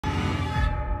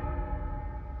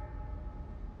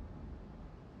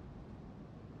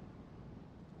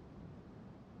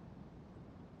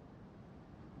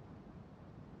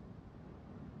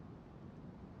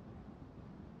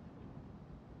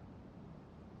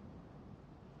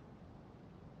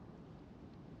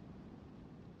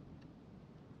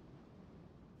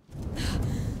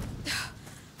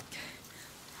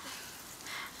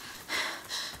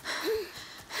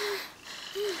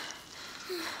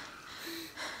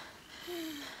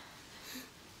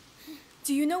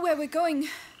Do you know where we're going?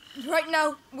 Right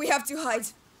now, we have to hide.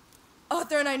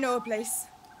 Arthur and I know a place.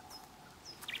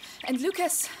 And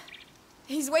Lucas?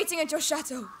 He's waiting at your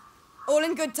chateau. All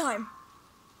in good time.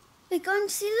 We're going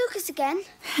to see Lucas again?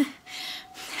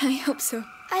 I hope so.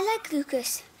 I like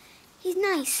Lucas. He's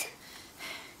nice.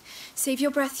 Save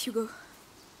your breath, Hugo.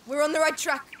 We're on the right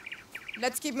track.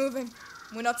 Let's keep moving.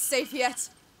 We're not safe yet.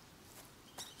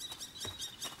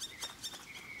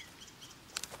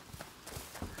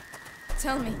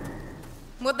 Tell me,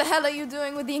 what the hell are you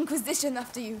doing with the Inquisition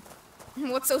after you?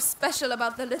 What's so special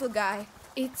about the little guy?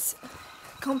 It's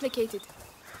complicated.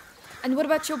 And what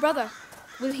about your brother?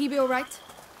 Will he be all right?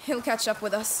 He'll catch up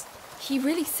with us. He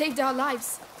really saved our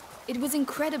lives. It was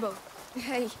incredible.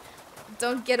 Hey,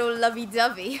 don't get all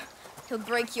lovey-dovey. He'll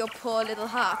break your poor little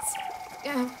heart.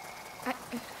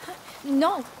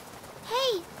 No.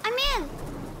 Hey, I'm in.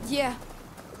 Yeah,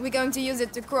 we're going to use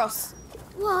it to cross.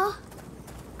 What?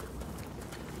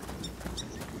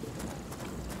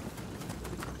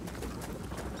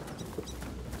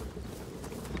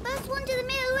 First one to the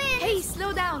middle wins. Hey,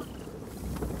 slow down.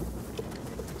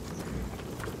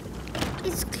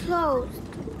 It's closed.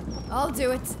 I'll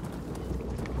do it.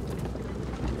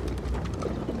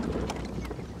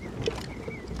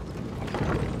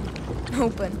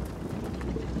 Open.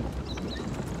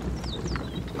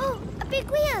 Oh, a big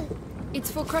wheel.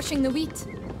 It's for crushing the wheat.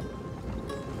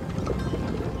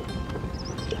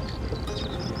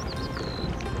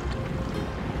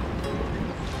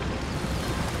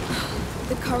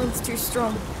 The current's too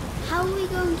strong. How are we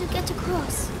going to get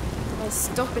across? I'll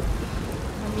stop it,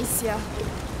 Amicia.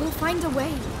 We'll find a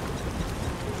way.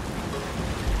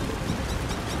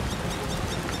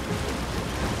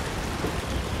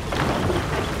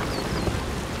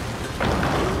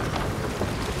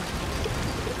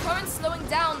 The current's slowing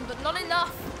down, but not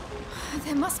enough.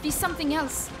 There must be something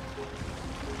else.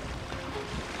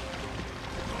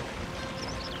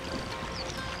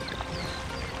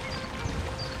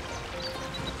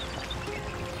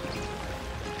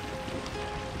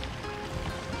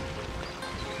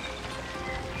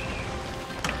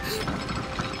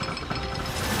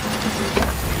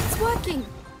 It's working.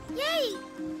 Yay!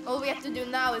 All we have to do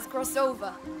now is cross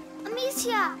over.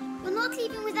 Amicia, you're not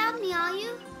leaving without me, are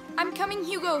you? I'm coming,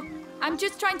 Hugo. I'm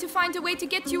just trying to find a way to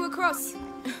get you across.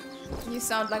 You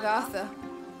sound like Arthur.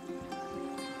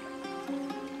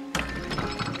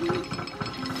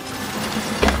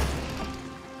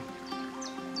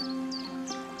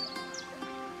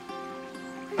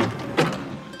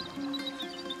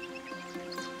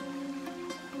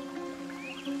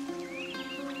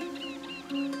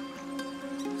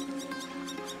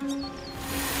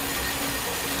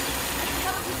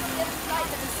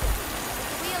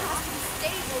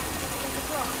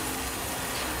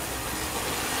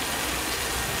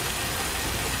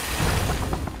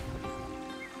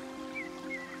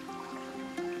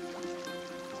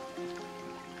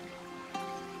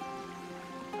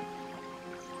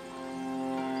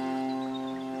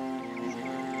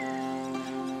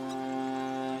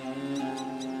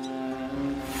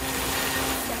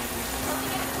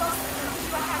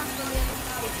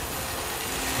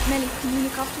 Melly, can you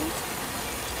look after it?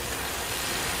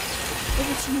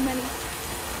 Over to you, Melly.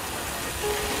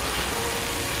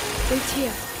 Wait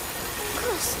here.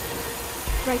 Cross.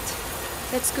 Right.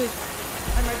 That's good.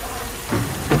 I'm right behind you.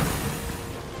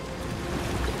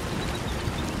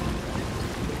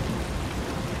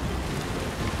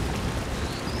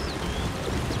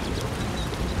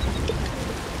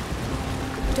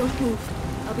 Don't move.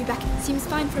 I'll be back. Seems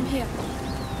fine from here.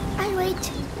 I'll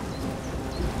wait.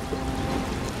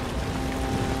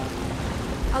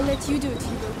 I'll let you do it,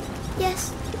 Hugo.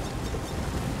 Yes.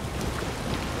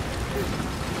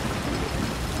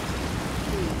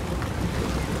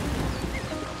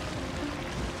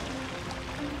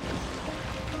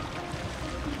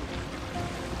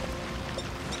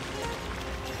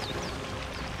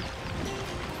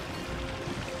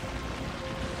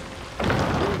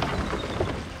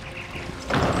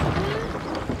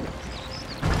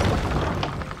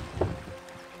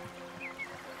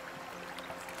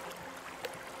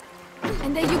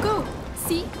 And there you go.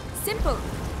 See? Simple.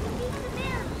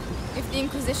 If the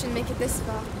Inquisition make it this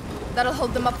far, that'll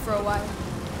hold them up for a while.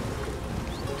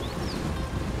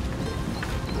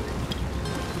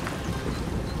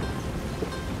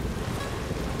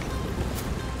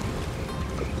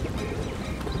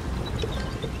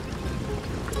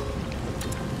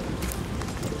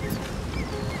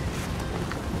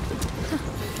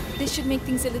 This should make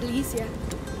things a little easier.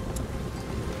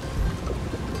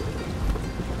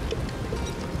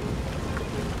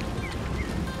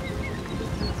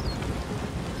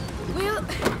 We'll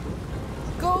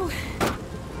go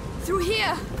Through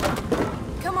here!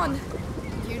 Come on.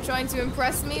 You trying to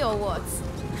impress me or what?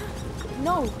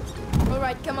 No.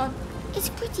 Alright, come on. It's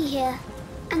pretty here,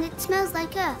 and it smells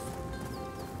like earth.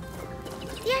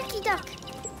 The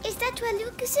Archiduck, is that where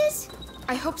Lucas is?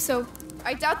 I hope so.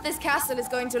 I doubt this castle is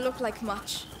going to look like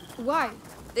much. Why?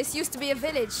 This used to be a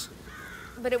village,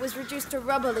 but it was reduced to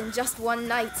rubble in just one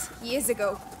night, years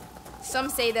ago. Some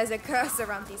say there's a curse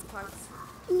around these parts.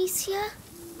 Monsieur?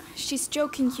 She's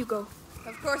joking, Hugo.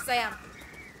 Of course I am.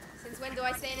 Since when do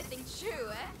I say anything true,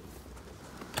 eh?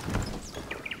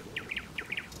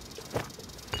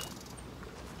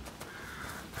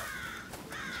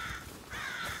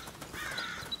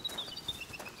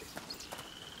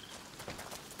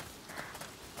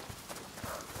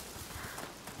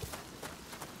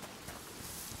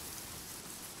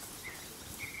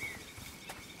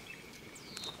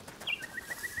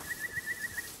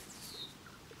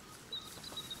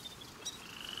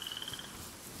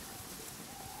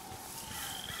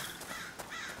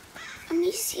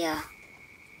 Amicia.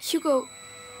 Hugo,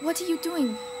 what are you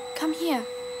doing? Come here.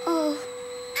 Oh.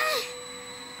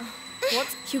 What?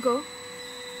 Hugo?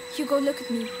 Hugo, look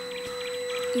at me.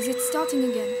 Is it starting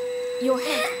again? Your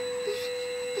head.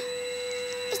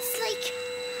 It's like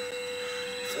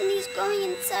something's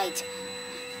going inside.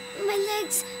 My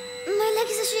legs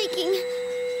are shaking.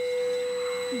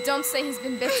 Don't say he's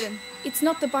been bitten. It's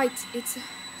not the bite. It's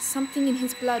something in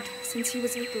his blood since he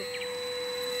was little.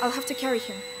 I'll have to carry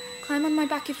him. Climb on my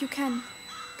back if you can.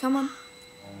 Come on.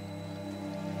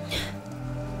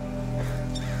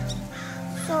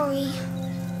 Sorry.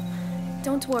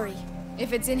 Don't worry.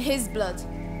 If it's in his blood,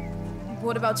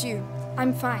 what about you?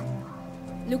 I'm fine.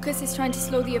 Lucas is trying to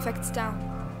slow the effects down.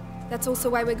 That's also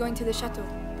why we're going to the chateau.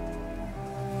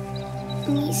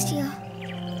 Amicia.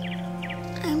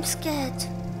 I'm scared.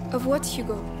 Of what,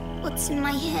 Hugo? What's in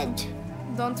my head?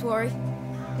 Don't worry.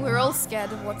 We're all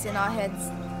scared of what's in our heads.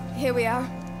 Here we are.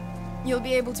 You'll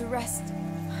be able to rest.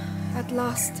 At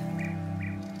last.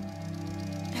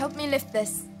 Help me lift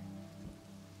this.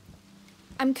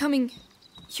 I'm coming.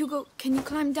 Hugo, can you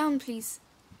climb down, please?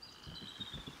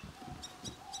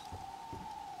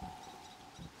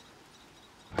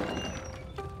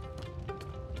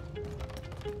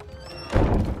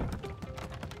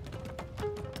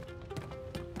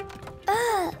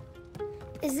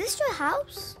 Is this your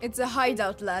house? It's a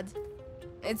hideout, lad.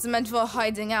 It's meant for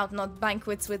hiding out, not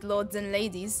banquets with lords and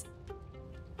ladies.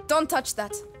 Don't touch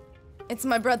that. It's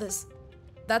my brother's.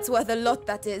 That's worth a lot,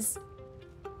 that is.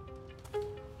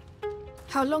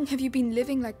 How long have you been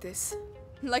living like this?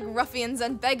 Like ruffians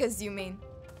and beggars, you mean?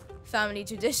 Family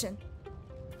tradition.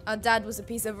 Our dad was a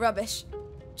piece of rubbish.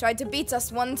 Tried to beat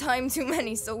us one time too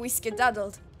many, so we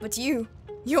skedaddled. But you're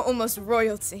almost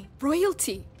royalty.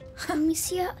 Royalty?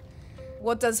 Amicia,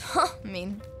 What does huh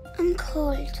mean? I'm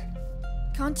cold.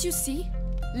 Can't you see?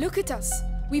 Look at us.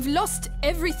 We've lost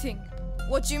everything.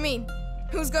 What do you mean?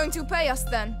 Who's going to pay us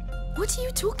then? What are you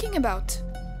talking about?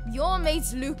 Your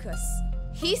mate Lucas.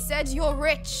 He said you're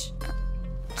rich.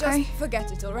 Just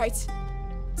forget it, all right?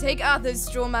 Take Arthur's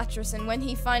straw mattress, and when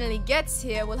he finally gets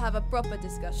here, we'll have a proper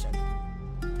discussion.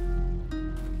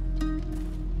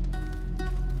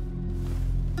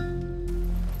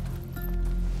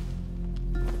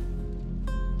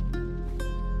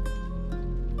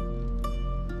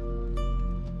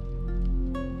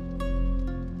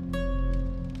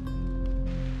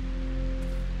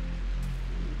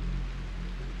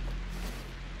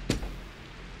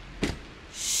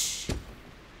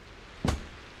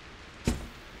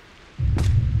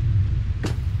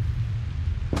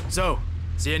 So,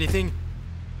 see anything?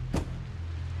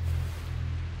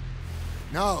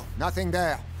 No, nothing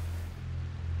there.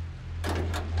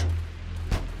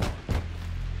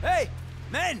 Hey,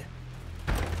 men!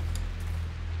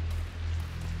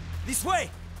 This way!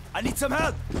 I need some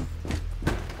help!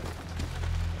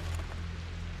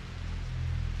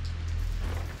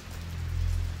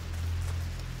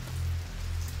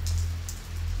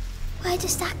 Where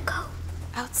does that go?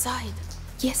 Outside.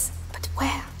 Yes, but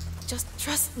where? Just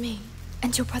trust me.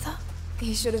 And your brother?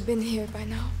 He should have been here by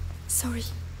now. Sorry.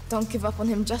 Don't give up on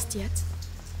him just yet.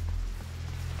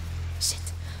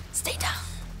 Shit. Stay down.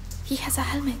 He has a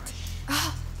helmet.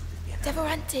 Ah,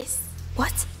 Devorantis.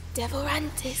 What?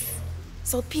 Devorantis.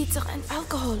 Saltpeter and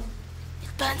alcohol.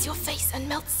 It burns your face and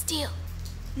melts steel.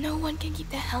 No one can keep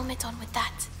their helmet on with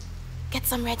that. Get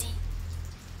some ready.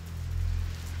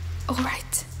 All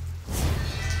right.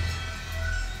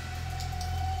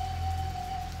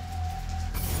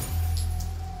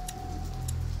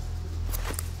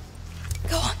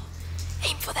 Go on.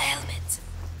 Aim for the helmet.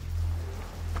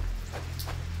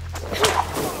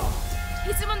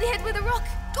 Hit him on the head with a rock.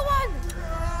 Go on.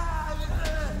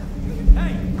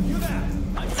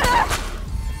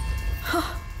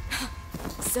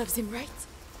 serves him right.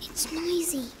 It's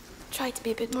noisy. Try to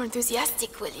be a bit more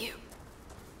enthusiastic, will you?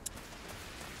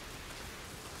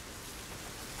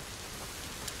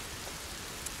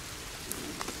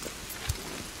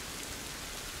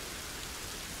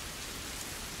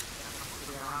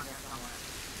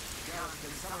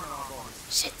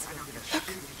 Shit.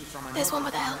 Look, there's one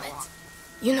with a helmet.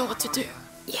 You know what to do.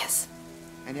 Yes.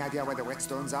 Any idea where the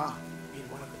whetstones are? In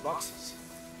one of the boxes.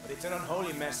 But it's an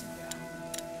unholy mess in there.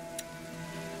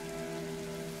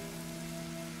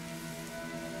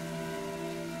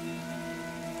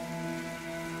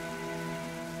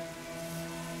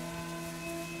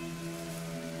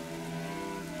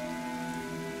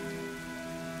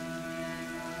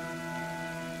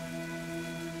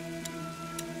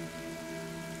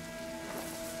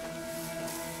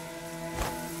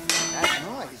 That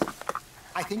noise.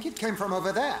 I think it came from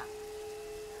over there.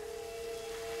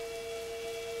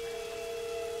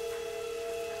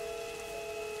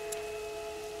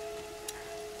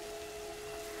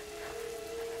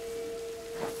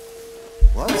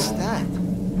 What's that?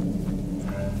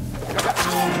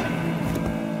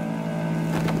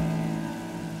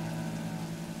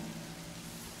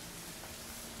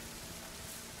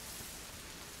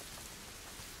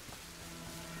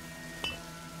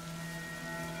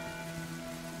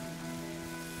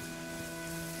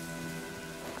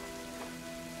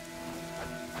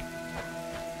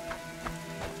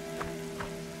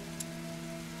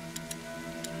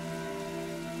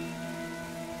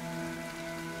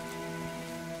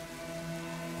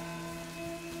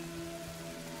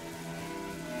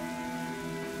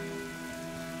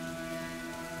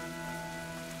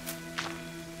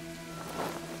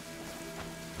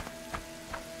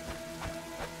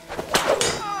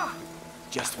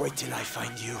 Just wait till I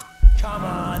find you. Come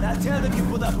on, I'll tell them you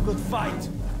put up a good fight.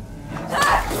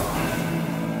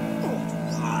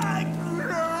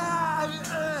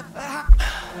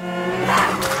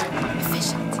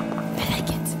 Efficient. I like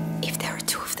it. If there are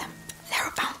two of them, there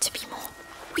are bound to be more.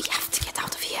 We have to get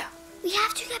out of here. We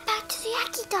have to get back to the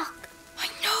Yaki dock. I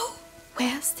know.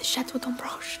 Where's the Chateau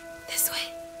d'Ombrage? This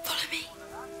way. Follow me.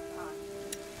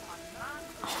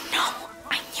 Oh no,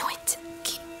 I knew it.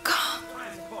 Keep calm.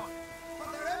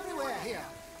 But they're everywhere here.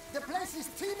 The place is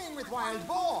teeming with wild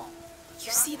boar.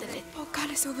 You see the lit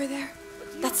portcullis over there?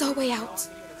 That's our way out.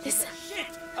 Listen,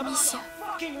 Amicia,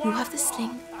 you have the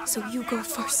sling, so you go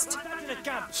first.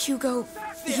 Hugo,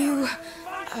 you,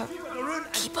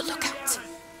 keep a lookout.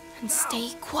 And stay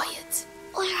quiet.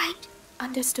 All right.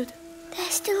 Understood? They're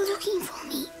still looking for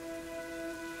me.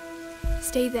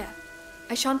 Stay there.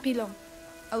 I shan't be long.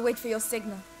 I'll wait for your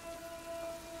signal.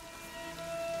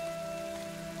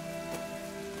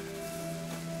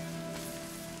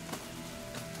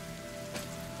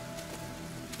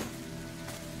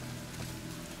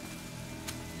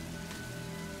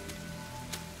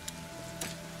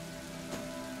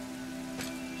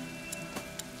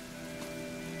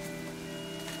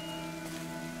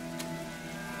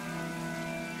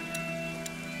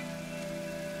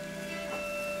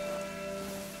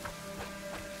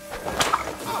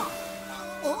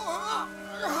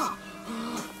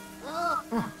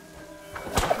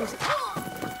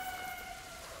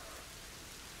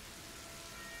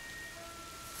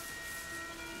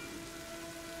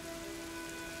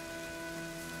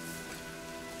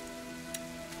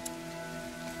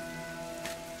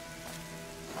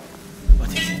 What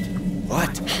is it?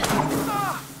 What?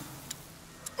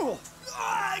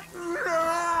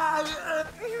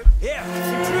 Here!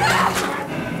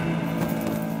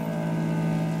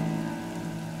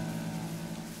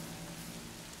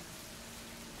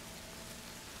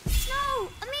 No!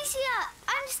 Amicia!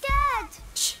 I'm scared!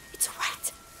 Shh, it's all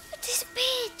right. It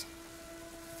disappeared.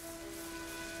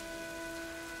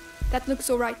 That looks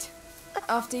all right.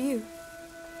 After you.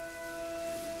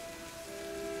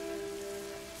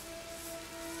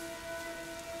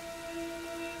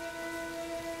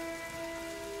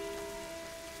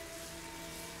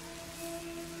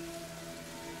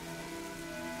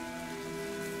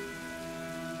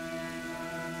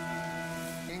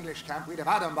 English camp, we'd have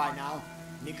had them by now.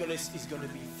 Nicholas is gonna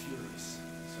be furious.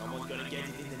 Someone's gonna get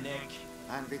it in the neck.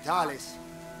 And Vitalis.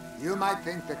 You might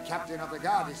think the captain of the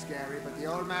guard is scary, but the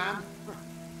old man,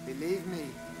 believe me,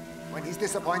 when he's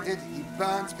disappointed, he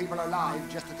burns people alive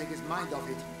just to take his mind off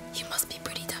it. You must be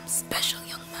pretty damn special,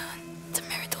 young man, to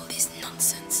merit all this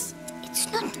nonsense.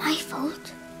 It's not my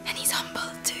fault. And he's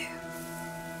humble, too.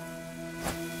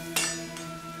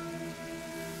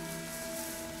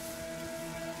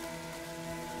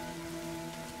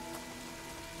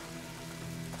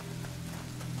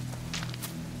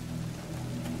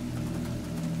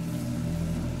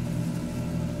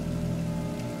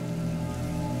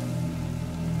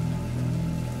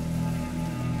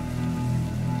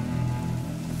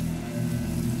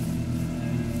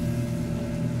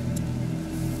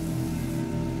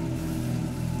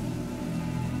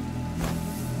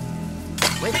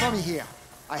 for me here.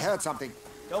 I heard something.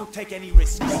 Don't take any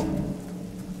risks.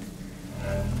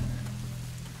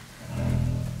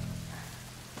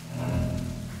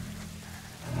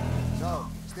 So,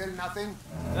 still nothing?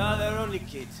 No, they're only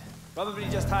kids. Probably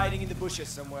just hiding in the bushes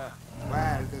somewhere.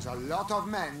 Well, there's a lot of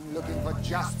men looking for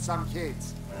just some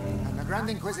kids. And the Grand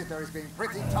Inquisitor is being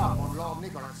pretty tough on Lord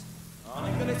Nicholas. Oh,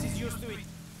 Nicholas is used to it.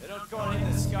 They don't call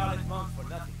him the Scarlet Monk for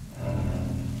nothing.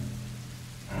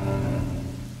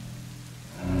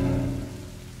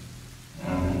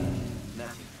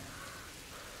 Nothing.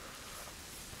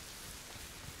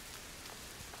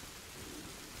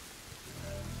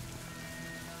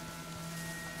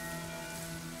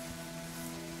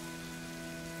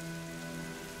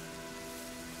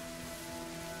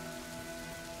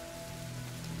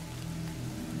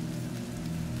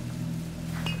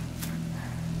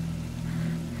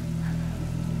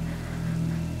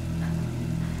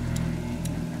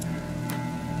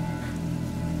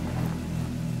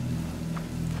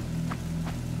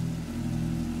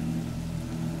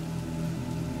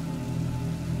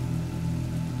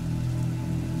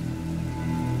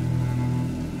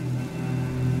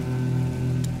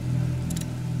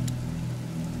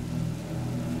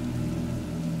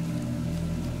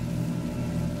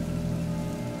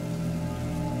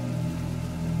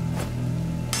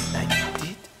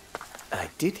 I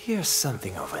did hear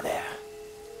something over there.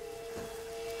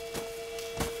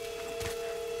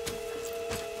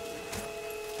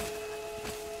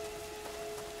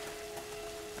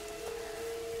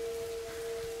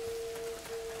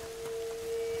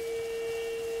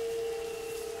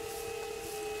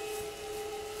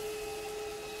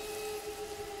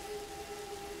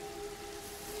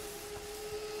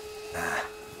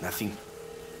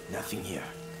 Nothing here.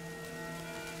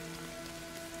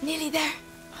 Nearly there.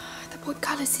 The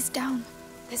portcullis is down.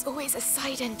 There's always a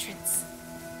side entrance.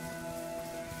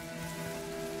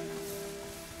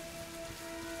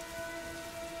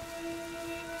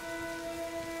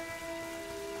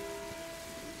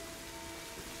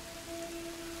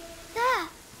 There!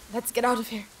 Let's get out of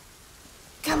here.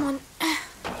 Come on.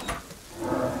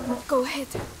 Go ahead.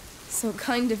 So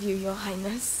kind of you, Your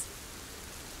Highness.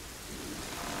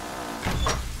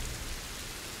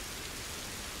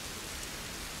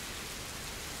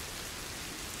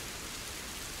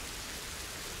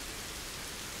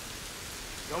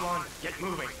 Go on, get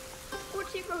moving. What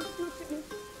are you going to do to me?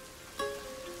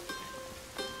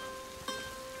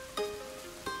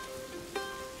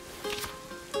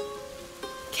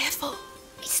 Careful.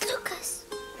 It's Lucas.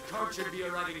 The cart should be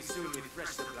arriving soon with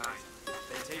fresh supplies.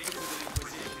 They take it to the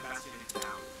Inquisition bastion in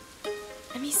town.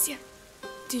 Amicia,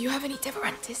 do you have any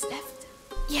Deverantes left?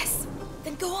 Yes.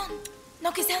 Then go on.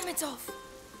 Knock his helmet off.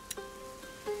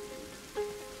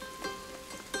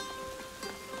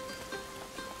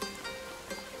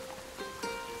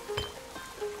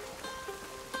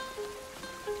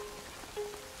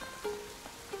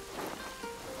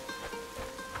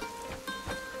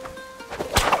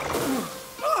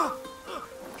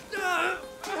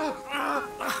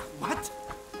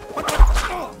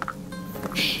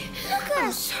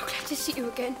 I'm so glad to see you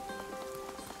again.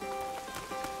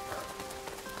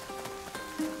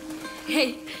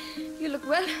 Hey, you look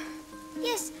well.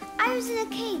 Yes, I was in a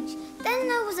cage. Then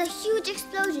there was a huge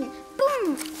explosion.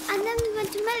 Boom! And then we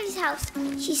went to Melly's house.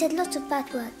 She said lots of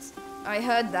bad words. I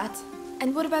heard that.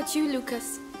 And what about you,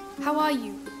 Lucas? How are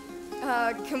you?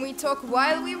 Can we talk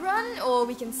while we run? Or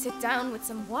we can sit down with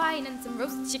some wine and some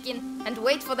roast chicken and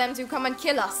wait for them to come and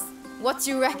kill us? What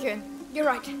do you reckon? You're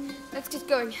right. Let's get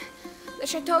going. The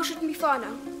chateau shouldn't be far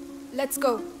now. Let's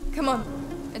go. Come on.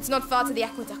 It's not far to the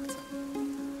aqueduct.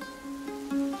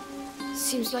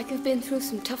 Seems like we've been through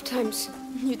some tough times.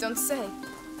 You don't say.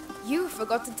 You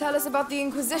forgot to tell us about the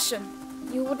Inquisition.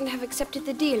 You wouldn't have accepted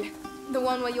the deal. The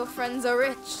one where your friends are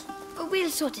rich.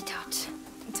 We'll sort it out.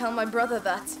 Tell my brother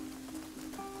that.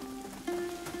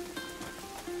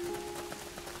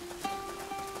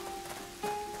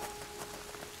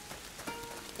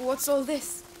 What's all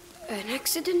this? An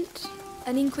accident?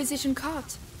 An Inquisition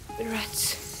cart.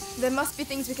 Rats. There must be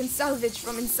things we can salvage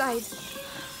from inside.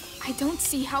 I don't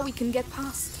see how we can get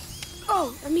past.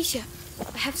 Oh, Amicia,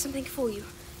 I have something for you.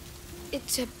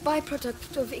 It's a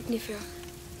byproduct of ignifer,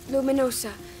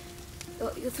 luminosa.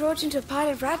 You throw it into a pile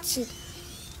of rats and...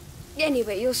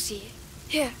 Anyway, you'll see.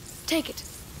 Here, take it.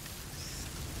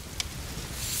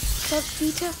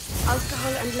 Saltpeter,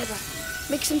 alcohol and liver.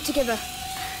 Mix them together.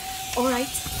 All right.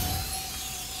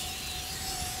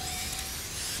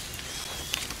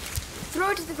 Throw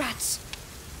it at the rats.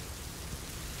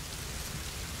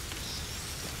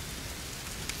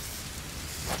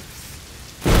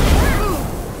 Boom!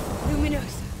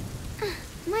 Luminosa.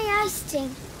 My eyes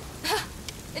sting.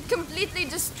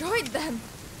 avoid them.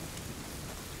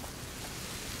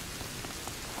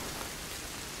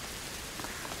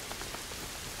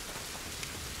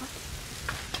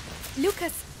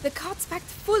 Lucas, the cart's packed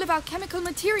full of alchemical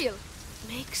material.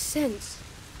 Makes sense.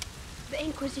 The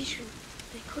Inquisition.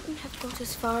 They couldn't have got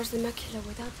as far as the macula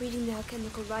without reading the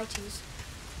alchemical writings.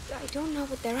 I don't know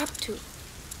what they're up to.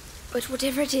 But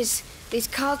whatever it is, these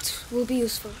carts will be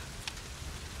useful.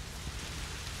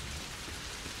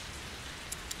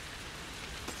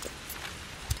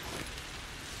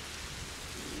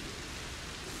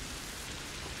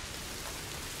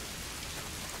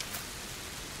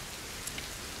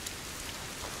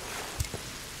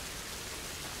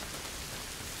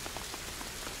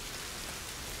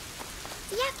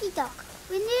 Yaki Doc,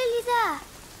 we're nearly there.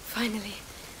 Finally.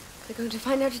 We're going to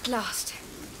find out at last.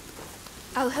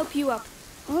 I'll help you up.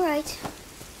 All right.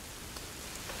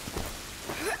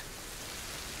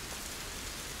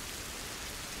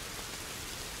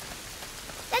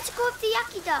 Let's go up the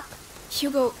Yaki Doc.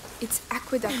 Hugo, it's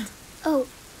aqueduct. Oh,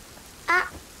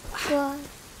 aqueduct.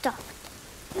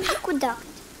 Aqueduct.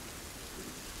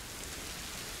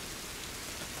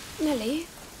 Nellie,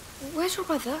 where's your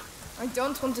brother? I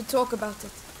don't want to talk about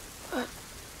it.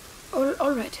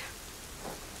 All right.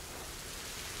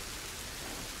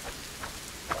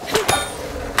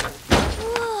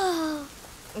 Whoa.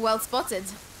 Well spotted.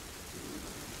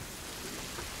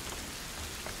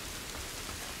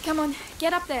 Come on,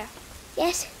 get up there.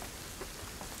 Yes.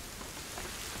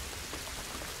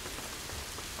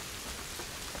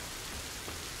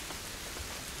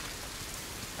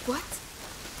 What?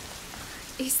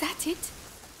 Is that it?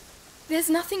 There's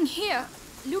nothing here.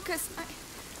 Lucas,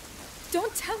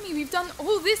 don't tell me we've done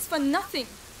all this for nothing.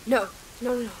 No.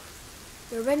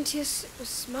 Laurentius was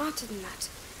smarter than that.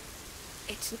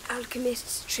 It's an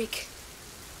alchemist's trick.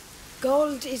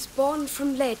 Gold is born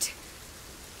from lead.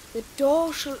 The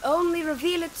door shall only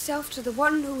reveal itself to the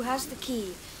one who has the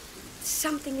key.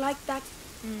 Something like that.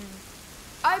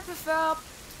 I prefer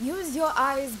use your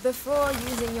eyes before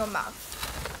using your mouth.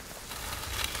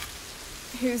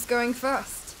 Who's going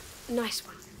first? Nice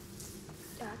one.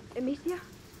 Amicia?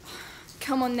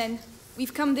 Come on then.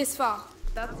 We've come this far.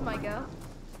 That's my girl.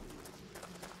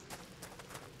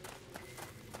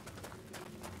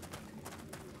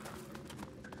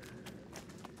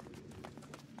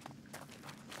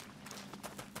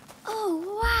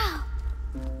 Oh, wow.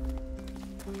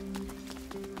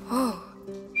 Oh.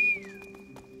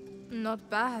 Not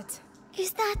bad.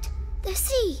 Is that the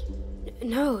sea?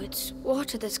 No, it's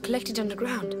water that's collected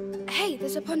underground. Hey,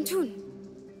 there's a pontoon.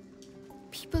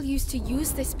 People used to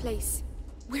use this place.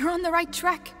 We're on the right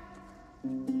track.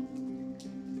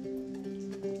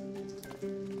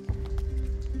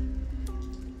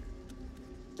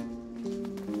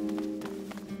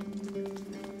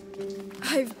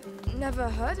 I've never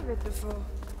heard of it before.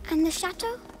 And the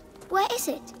chateau? Where is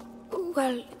it?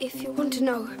 Well, if you want to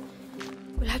know,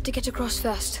 we'll have to get across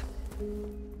first.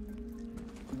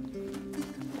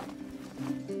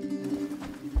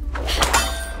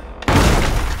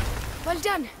 Well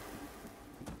done.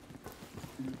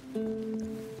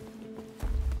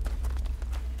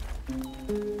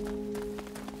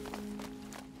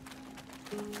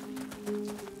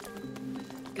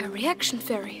 A reaction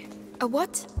ferry. A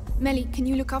what? Melly, can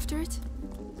you look after it?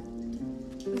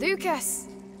 Lucas,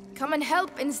 come and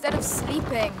help instead of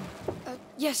sleeping.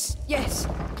 Yes.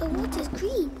 The water's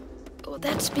green. Oh,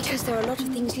 that's because there are a lot of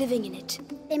things living in it.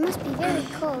 They must be very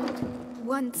cold.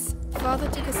 Once, Father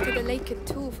took us to the lake at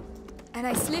Tuve, and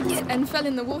I slipped and fell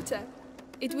in the water.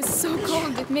 It was so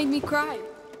cold, it made me cry.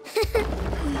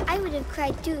 I would have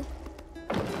cried too.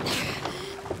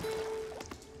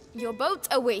 Your boat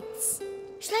awaits.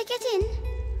 Shall I get in?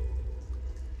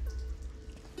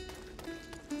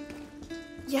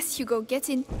 Yes, Hugo, get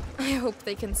in. I hope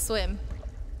they can swim.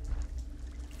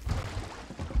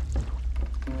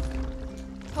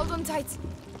 Hold on tight.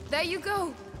 There you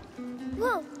go.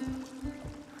 Whoa.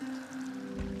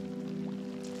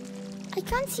 I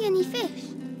can't see any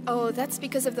fish. Oh, that's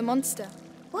because of the monster.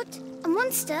 What? A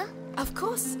monster? Of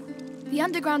course. The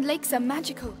underground lakes are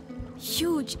magical.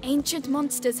 Huge, ancient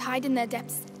monsters hide in their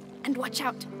depths. And watch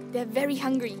out, they're very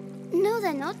hungry. No,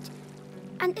 they're not.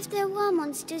 And if there were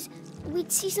monsters,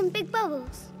 we'd see some big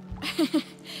bubbles.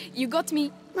 You got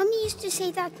me. Mummy used to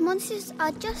say that monsters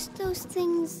are just those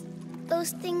things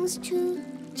too.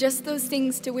 Just those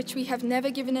things to which we have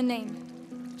never given a name.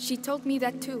 She told me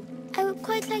that too. I would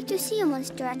quite like to see a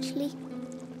monster, actually.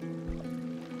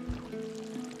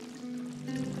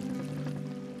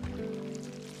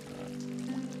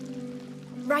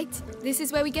 Right, this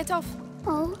is where we get off.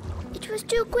 Oh, it was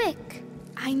too quick.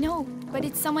 I know, but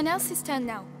it's someone else's turn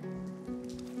now.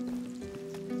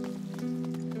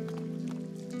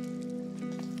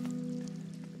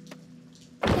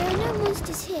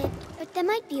 is here, but there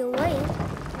might be a whale.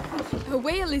 A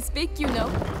whale is big, you know.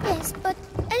 Yes, but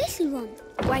a little one.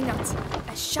 Why not?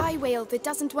 A shy whale that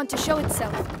doesn't want to show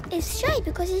itself. It's shy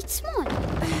because it's small,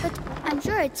 but I'm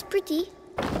sure it's pretty.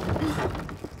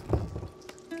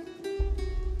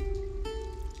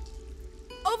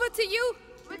 Over to you!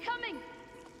 We're coming!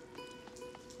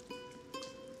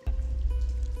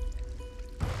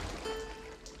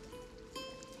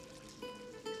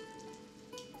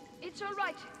 It's all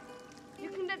right. You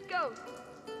can let go.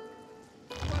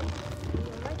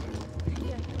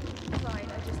 Fine,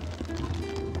 I just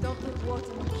don't drink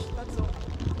water much, that's all.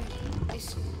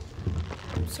 Listen,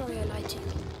 I'm sorry I lied to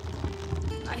you.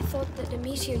 I thought that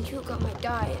Amicia and Hugo might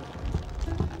die,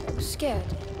 and I was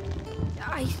scared.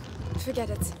 Forget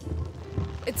it.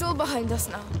 It's all behind us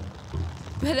now.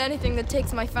 But anything that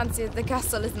takes my fancy at the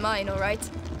castle is mine, alright?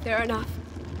 Fair enough.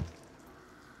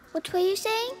 What were you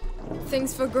saying?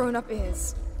 Things for grown-up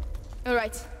ears.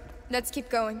 Alright, let's keep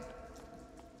going.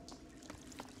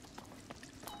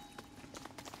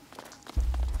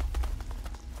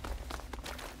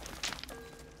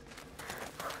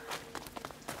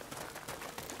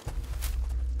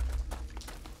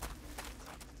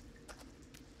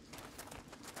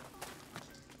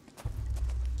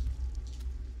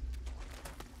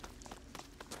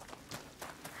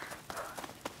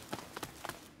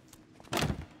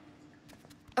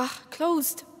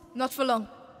 Closed. Not for long.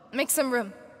 Make some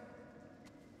room.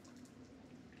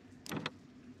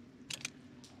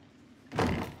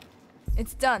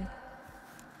 It's done.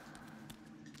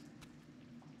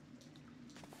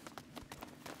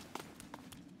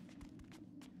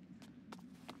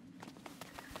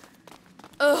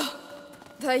 Oh,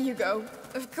 there you go.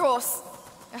 Of course.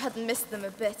 I hadn't missed them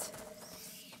a bit.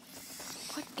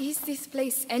 What is this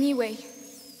place anyway?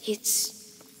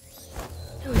 It's...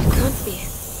 No, it can't be.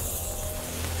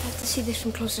 I have to see this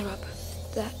from closer up.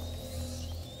 That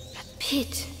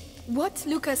pit. What,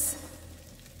 Lucas?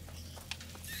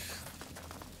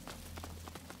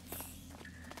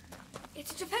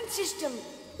 It's a defense system.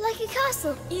 Like a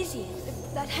castle. Easy.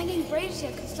 That hanging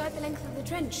brazier can slide the length of the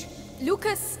trench.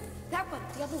 Lucas! That one,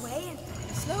 the other way, and...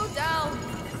 Slow down.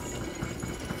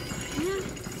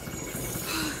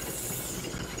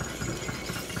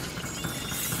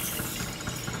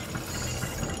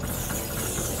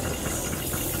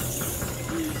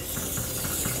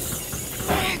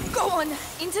 Go on!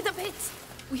 Into the pit!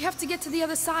 We have to get to the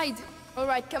other side. All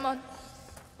right, come on.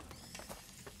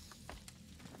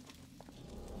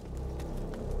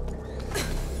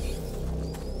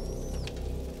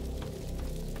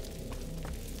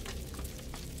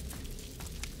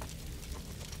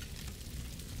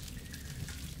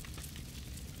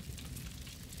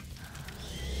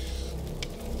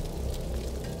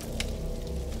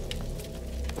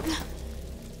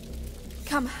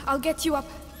 Come, I'll get you up.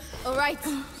 All right.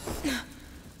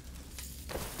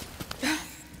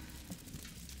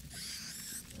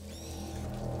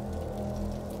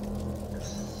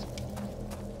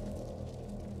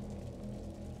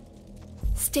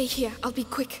 Stay here, I'll be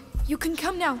quick. You can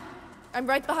come now. I'm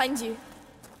right behind you.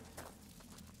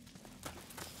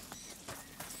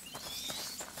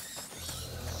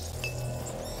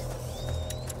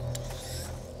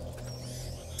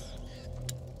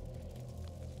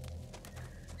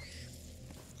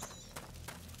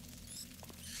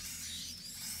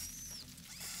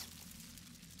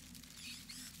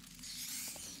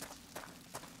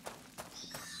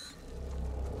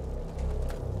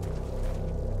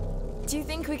 Do you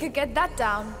think we could get that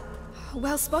down?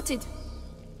 Well spotted.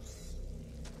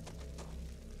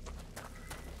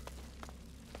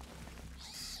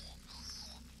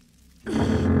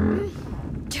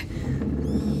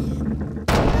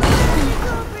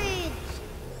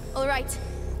 All right,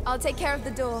 I'll take care of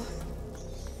the door.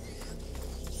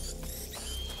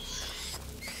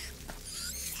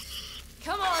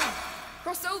 Come on,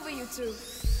 cross over, you two.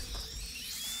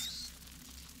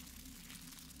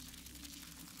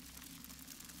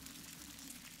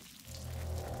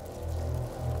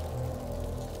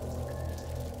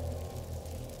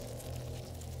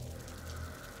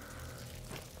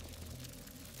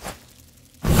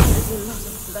 There's a lot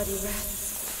of bloody rats.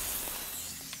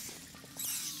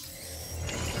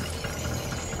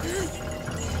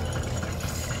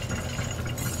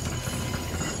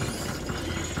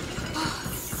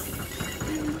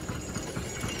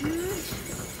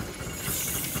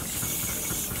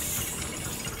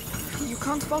 You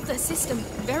can't fault their system.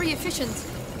 Very efficient.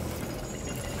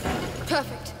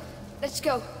 Perfect. Let's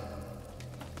go.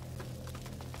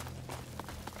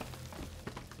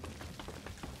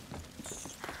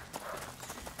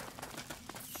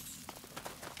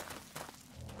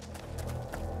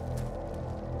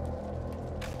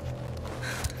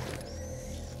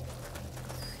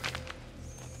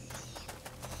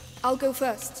 I'll go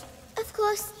first. Of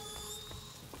course.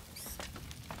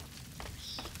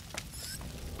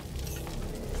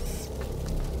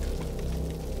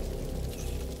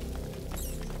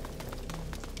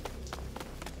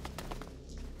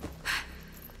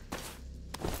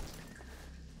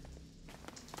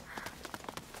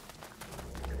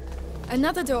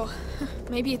 Another door.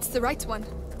 Maybe it's the right one.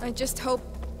 I just hope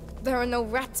there are no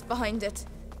rats behind it.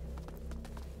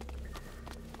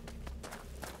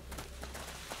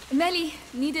 Melly,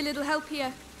 need a little help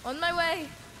here. On my way.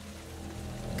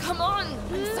 Come on!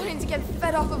 I'm starting to get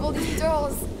fed up of all these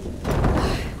doors.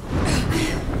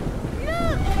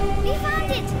 Look! We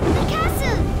found it! The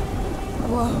castle!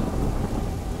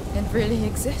 Whoa. It really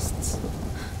exists.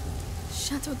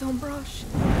 Chateau d'Ombrage.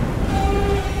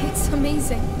 It's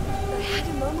amazing. I had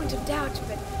a moment of doubt,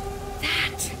 but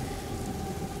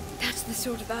that's the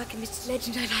sort of alchemist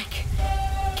legend I like.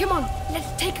 Come on,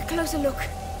 let's take a closer look.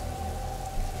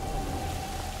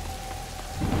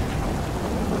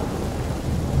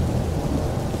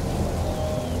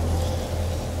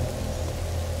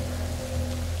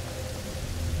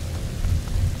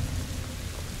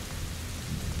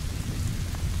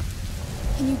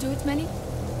 Can you do it, Melly?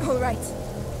 All right.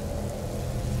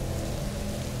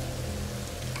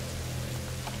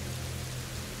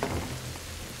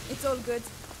 It's all good.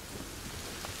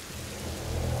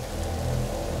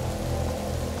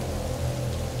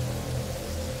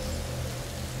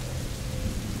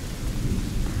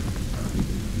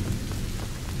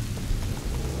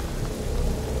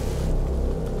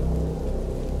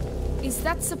 Is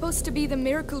that supposed to be the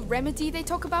miracle remedy they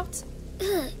talk about?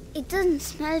 Ugh, it doesn't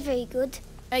smell very good.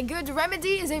 A good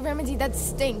remedy is a remedy that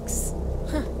stinks.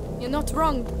 Huh, you're not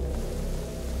wrong.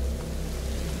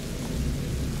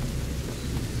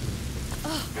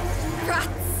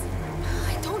 Rats!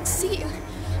 I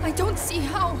don't see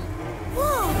how.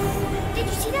 Whoa! Did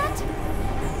you see that?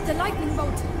 The lightning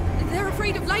bolt. They're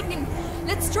afraid of lightning.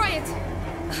 Let's try it.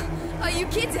 Are you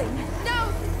kidding?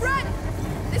 No! Run!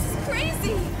 This is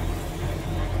crazy!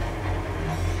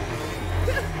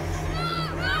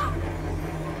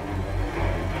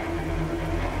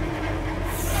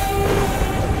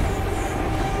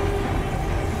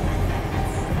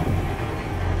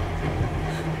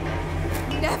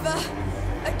 Never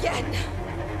again.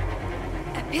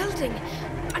 A building.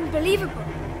 Unbelievable.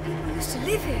 People used to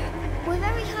live here. We're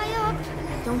very high up.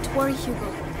 Don't worry,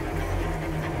 Hugo.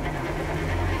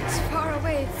 It's far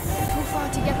away. Too far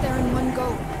to get there in one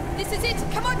go. This is it!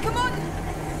 Come on, come on!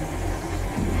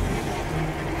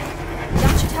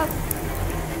 That should help.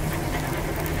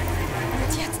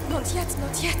 Not yet, not yet,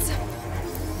 not yet.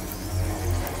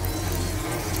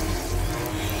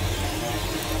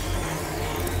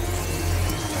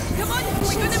 Come on,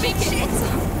 we're gonna make it!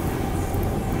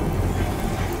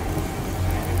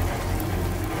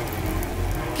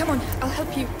 Come on, I'll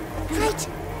help you. Right.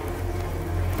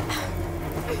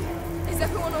 Is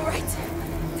everyone all right?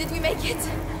 Did we make it?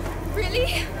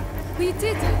 Really? We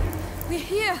did. We're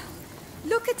here.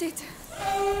 Look at it.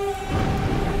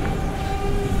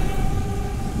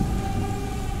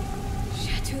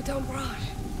 Chateau d'Ombrage.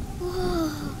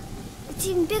 Whoa. It's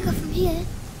even bigger from here.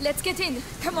 Let's get in.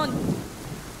 Come on.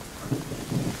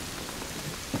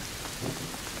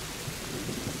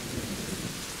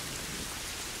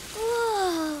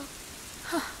 Whoa.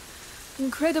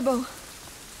 Incredible.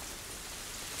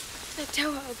 That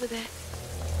tower over there.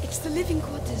 It's the living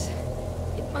quarters.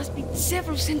 It must be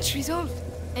several centuries old.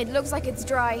 It looks like it's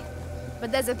dry,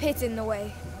 but there's a pit in the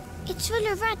way. It's full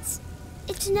of rats.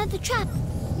 It's another trap.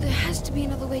 There has to be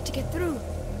another way to get through.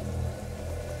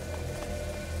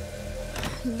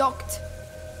 Locked.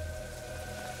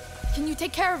 Can you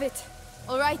take care of it?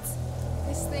 All right.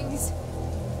 This thing's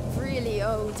really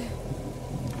old.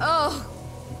 Oh,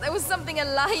 there was something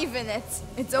alive in it.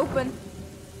 It's open.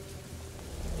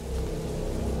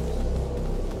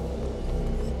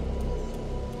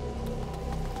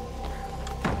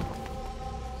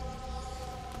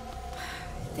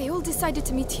 They all decided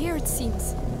to meet here, it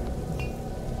seems.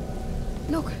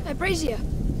 Look, a brazier.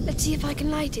 Let's see if I can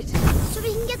light it. So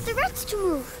we can get the rats to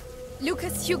move.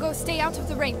 Lucas, Hugo, stay out of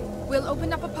the rain. We'll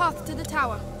open up a path to the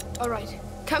tower. All right.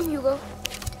 Come, Hugo.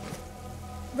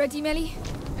 Ready, Melly?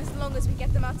 As long as we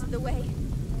get them out of the way.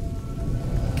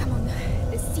 Come on.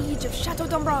 The siege of Chateau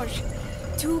d'Ombrage.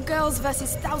 2 girls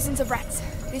versus thousands of rats.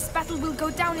 This battle will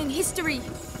go down in history.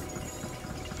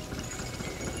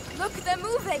 Look, they're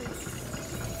moving.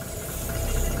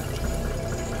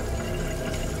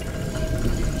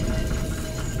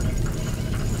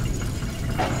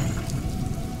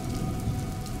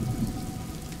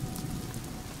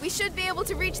 We should be able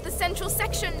to reach the central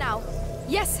section now.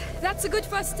 Yes, that's a good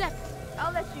first step.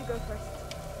 I'll let you go first.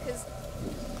 Because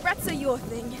rats are your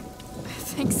thing.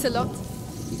 Thanks a lot.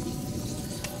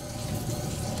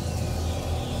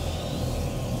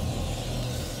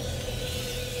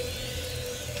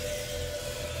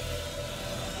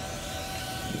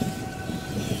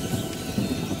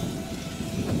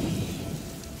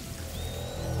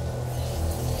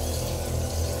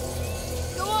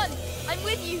 Go on, I'm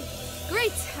with you.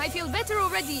 Great, I feel better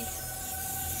already.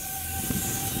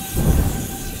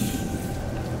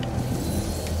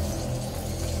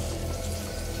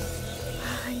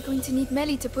 I'm going to need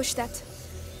Melly to push that.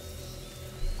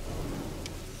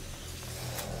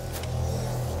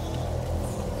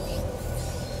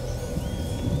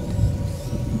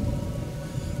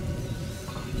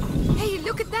 Hey,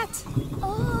 look at that!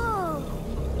 Oh!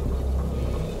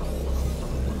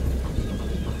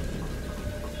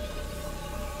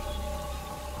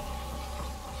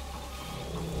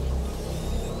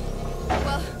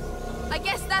 Well, I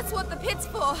guess that's what the pit's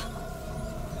for.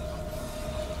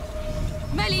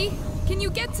 Melly, can you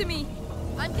get to me?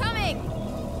 I'm coming!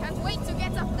 Can't wait to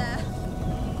get up there.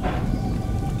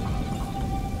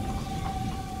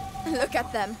 Look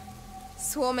at them.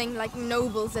 Swarming like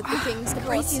nobles at the king's The court.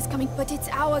 brazier is coming, but it's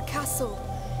our castle.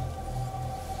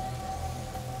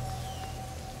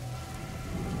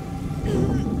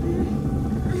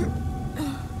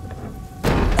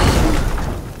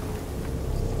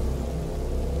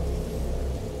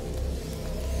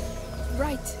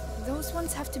 Right, those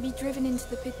ones have to be driven into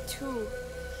the pit too.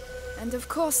 And of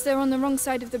course, they're on the wrong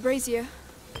side of the brazier.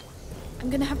 I'm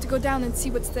gonna have to go down and see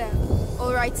what's there.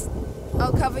 All right,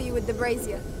 I'll cover you with the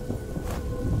brazier.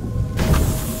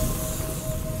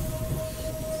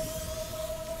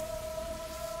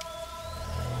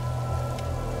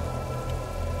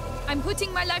 I'm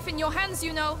putting my life in your hands,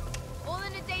 you know. All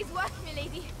in a day's work,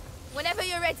 milady. Whenever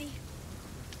you're ready.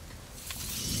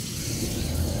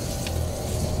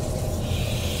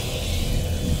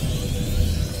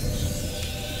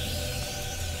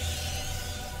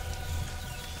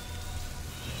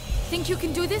 Think you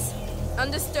can do this?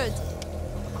 Understood.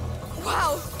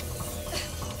 Wow!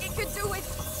 It could do with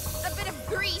a bit of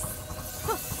grease.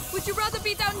 Would you rather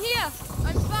be down here?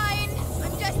 I'm fine.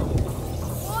 I'm just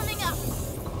warming up.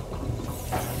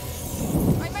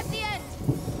 I'm at the end.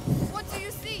 What do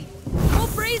you see? More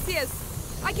braziers!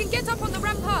 I can get up on the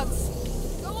ramparts.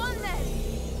 Go on then.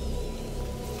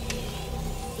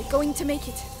 We're going to make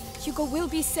it. Hugo will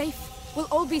be safe. We'll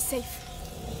all be safe.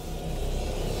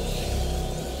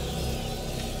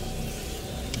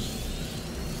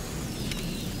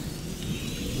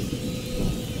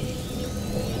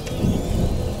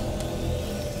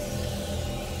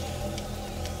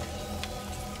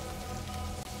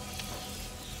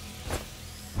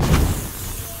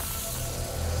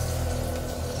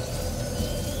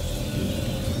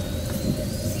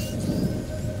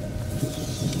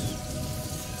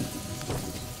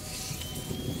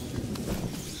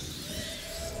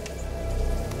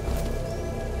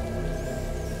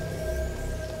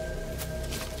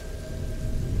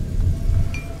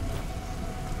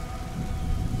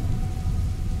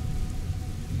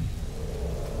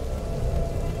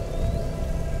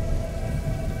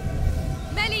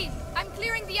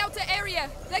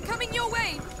 They're coming your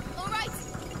way! All right!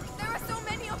 There are so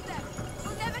many of them!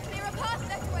 We'll never clear a path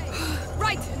that way!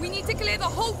 Right! We need to clear the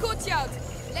whole courtyard!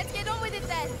 Let's get on with it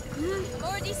then! I'm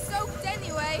already soaked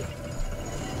anyway!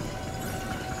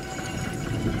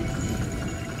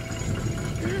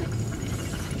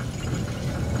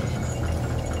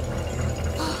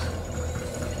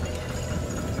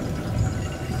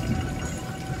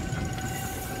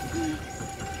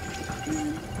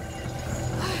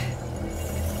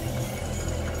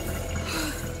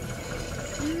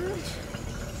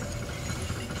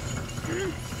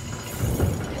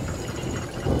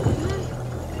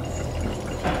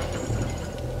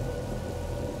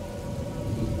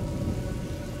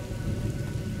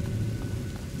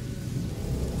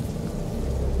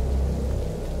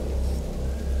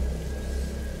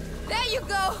 There you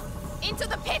go! Into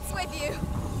the pits with you!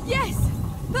 Yes!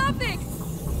 Perfect!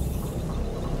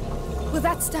 Well,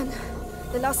 that's done.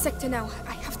 The last sector now.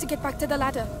 I have to get back to the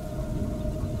ladder.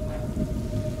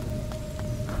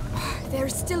 There are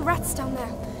still rats down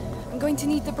there. I'm going to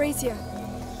need the brazier.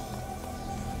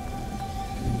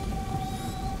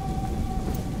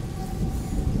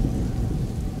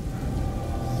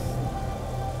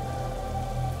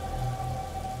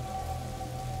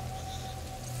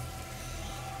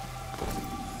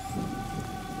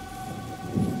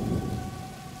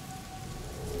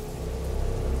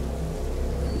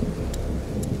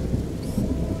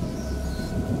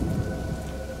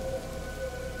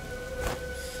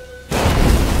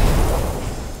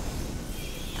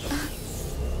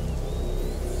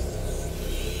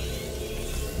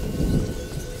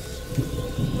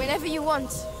 Whenever you want.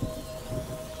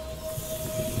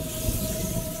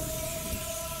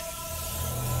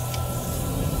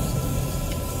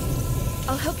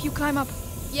 I'll help you climb up.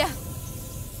 Yeah.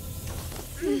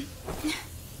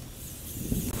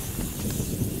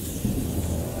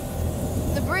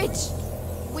 The bridge.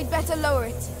 We'd better lower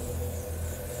it.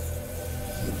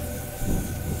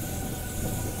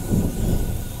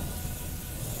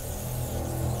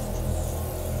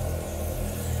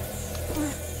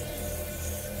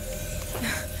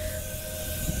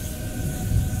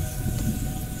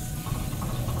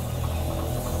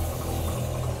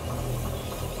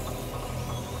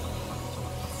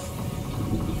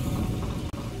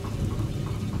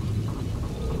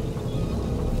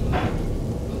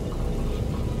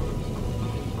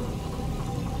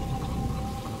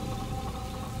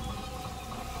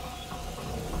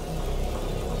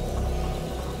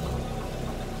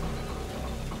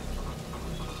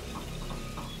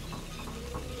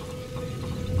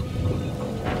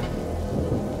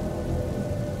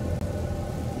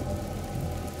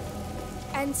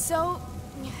 And so,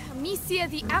 Amicia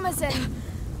the Amazon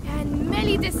and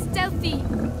Mélie the Stealthy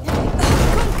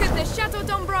conquered the Chateau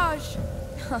d'Ombrage.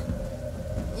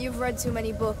 You've read too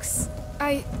many books.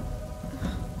 I...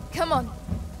 Come on.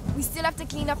 We still have to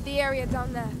clean up the area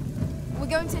down there. We're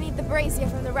going to need the brazier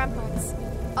from the ramparts.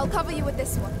 I'll cover you with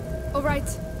this one. All right,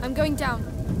 I'm going down.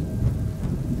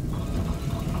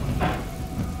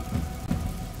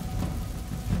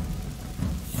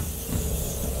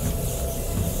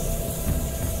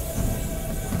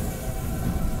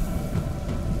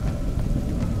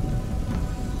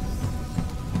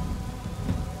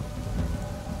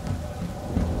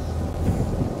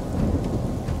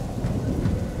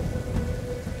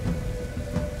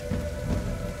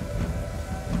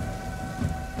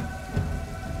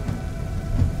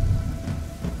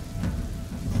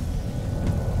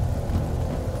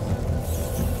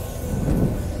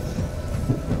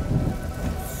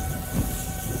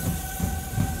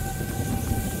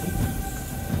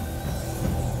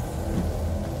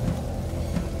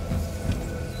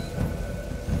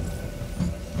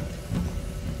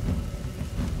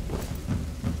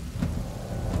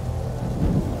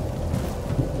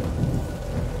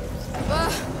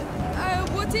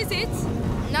 What is it?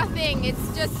 Nothing,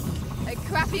 it's just a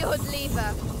crappy old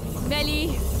lever.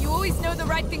 Mélie, you always know the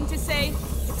right thing to say.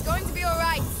 It's going to be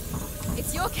alright.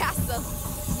 It's your castle.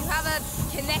 You have a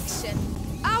connection.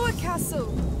 Our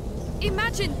castle!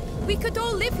 Imagine, we could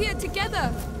all live here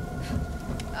together.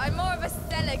 I'm more of a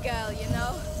cellar girl, you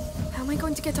know. How am I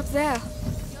going to get up there?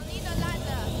 You'll need a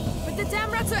ladder. But the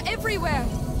damn rats are everywhere.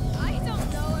 I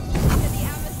don't know, Amicia the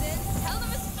Amazon. Tell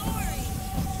them a story.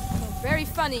 Oh, very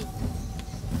funny.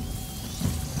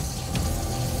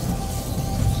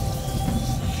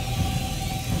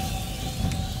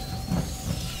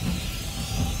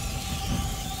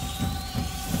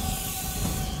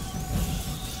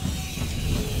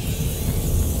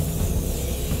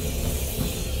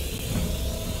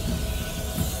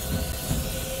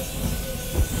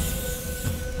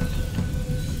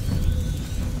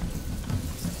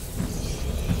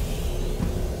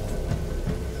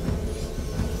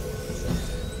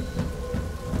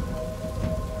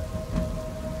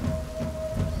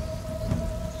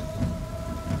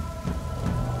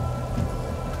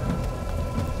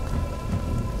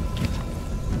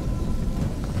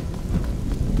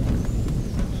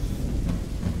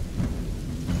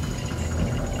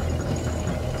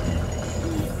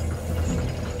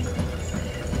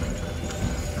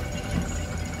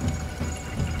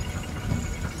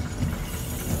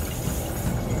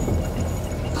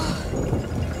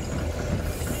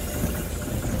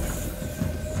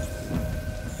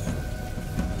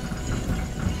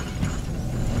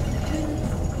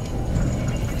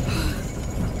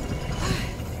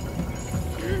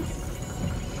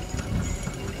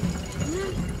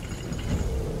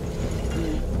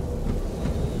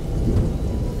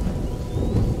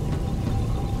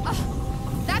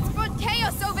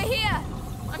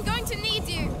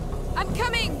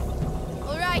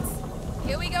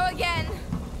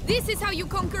 This is how you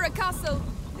conquer a castle.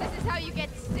 This is how you get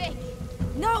sick.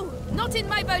 No, not in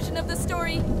my version of the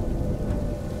story.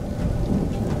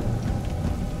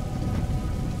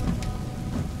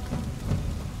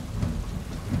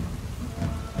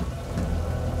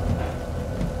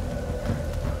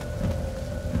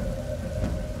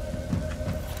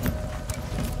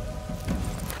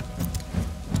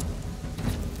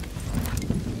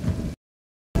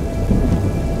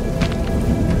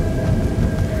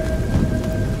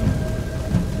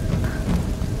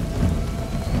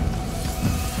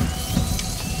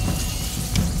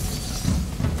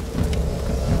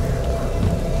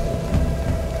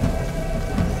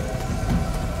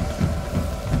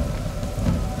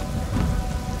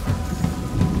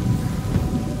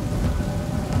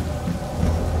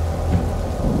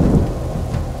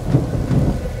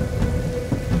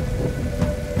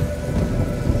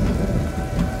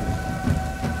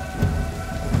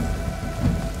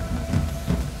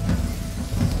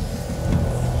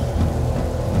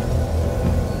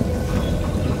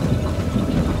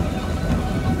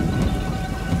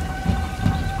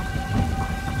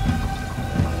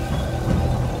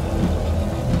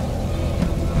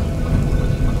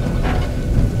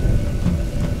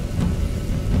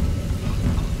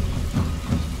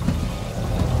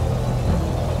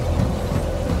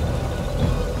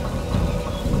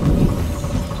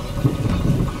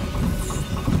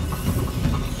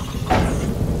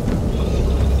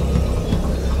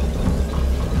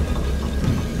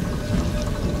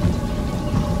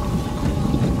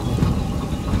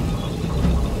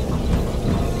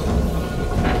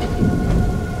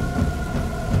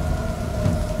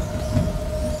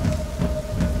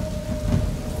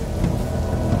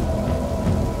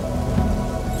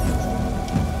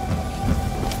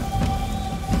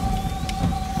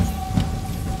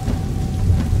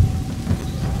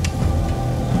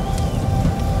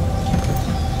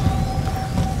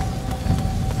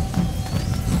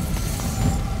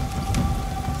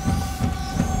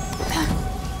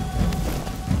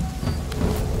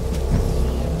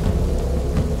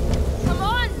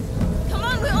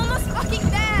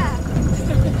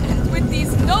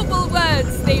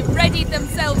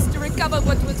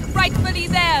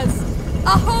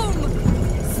 A home!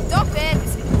 Stop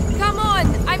it! Come on!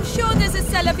 I'm sure there's a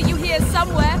cellar for you here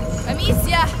somewhere.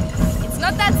 Amicia, it's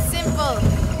not that simple.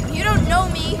 You don't know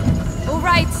me. All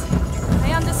right.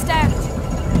 I understand.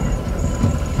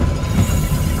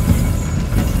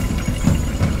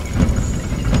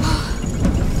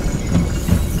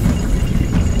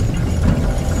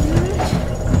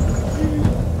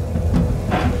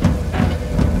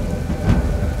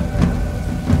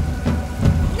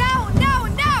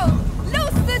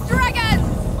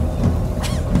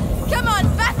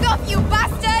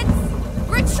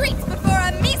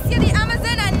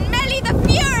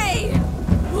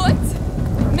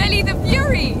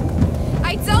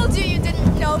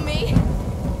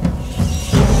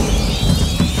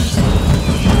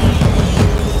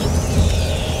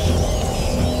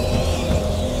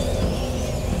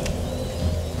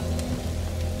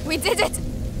 We did it!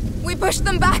 We pushed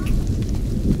them back!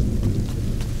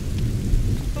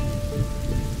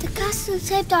 The castle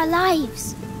saved our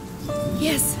lives.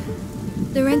 Yes,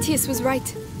 Laurentius was right.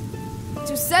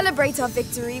 To celebrate our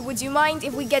victory, would you mind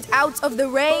if we get out of the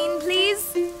rain,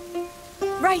 please?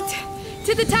 Right,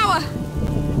 to the tower!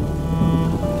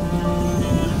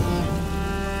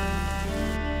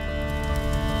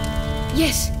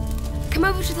 Yes, come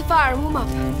over to the fire and warm up.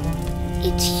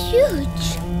 It's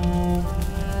huge.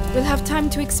 We'll have time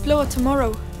to explore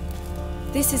tomorrow.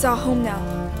 This is our home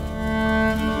now.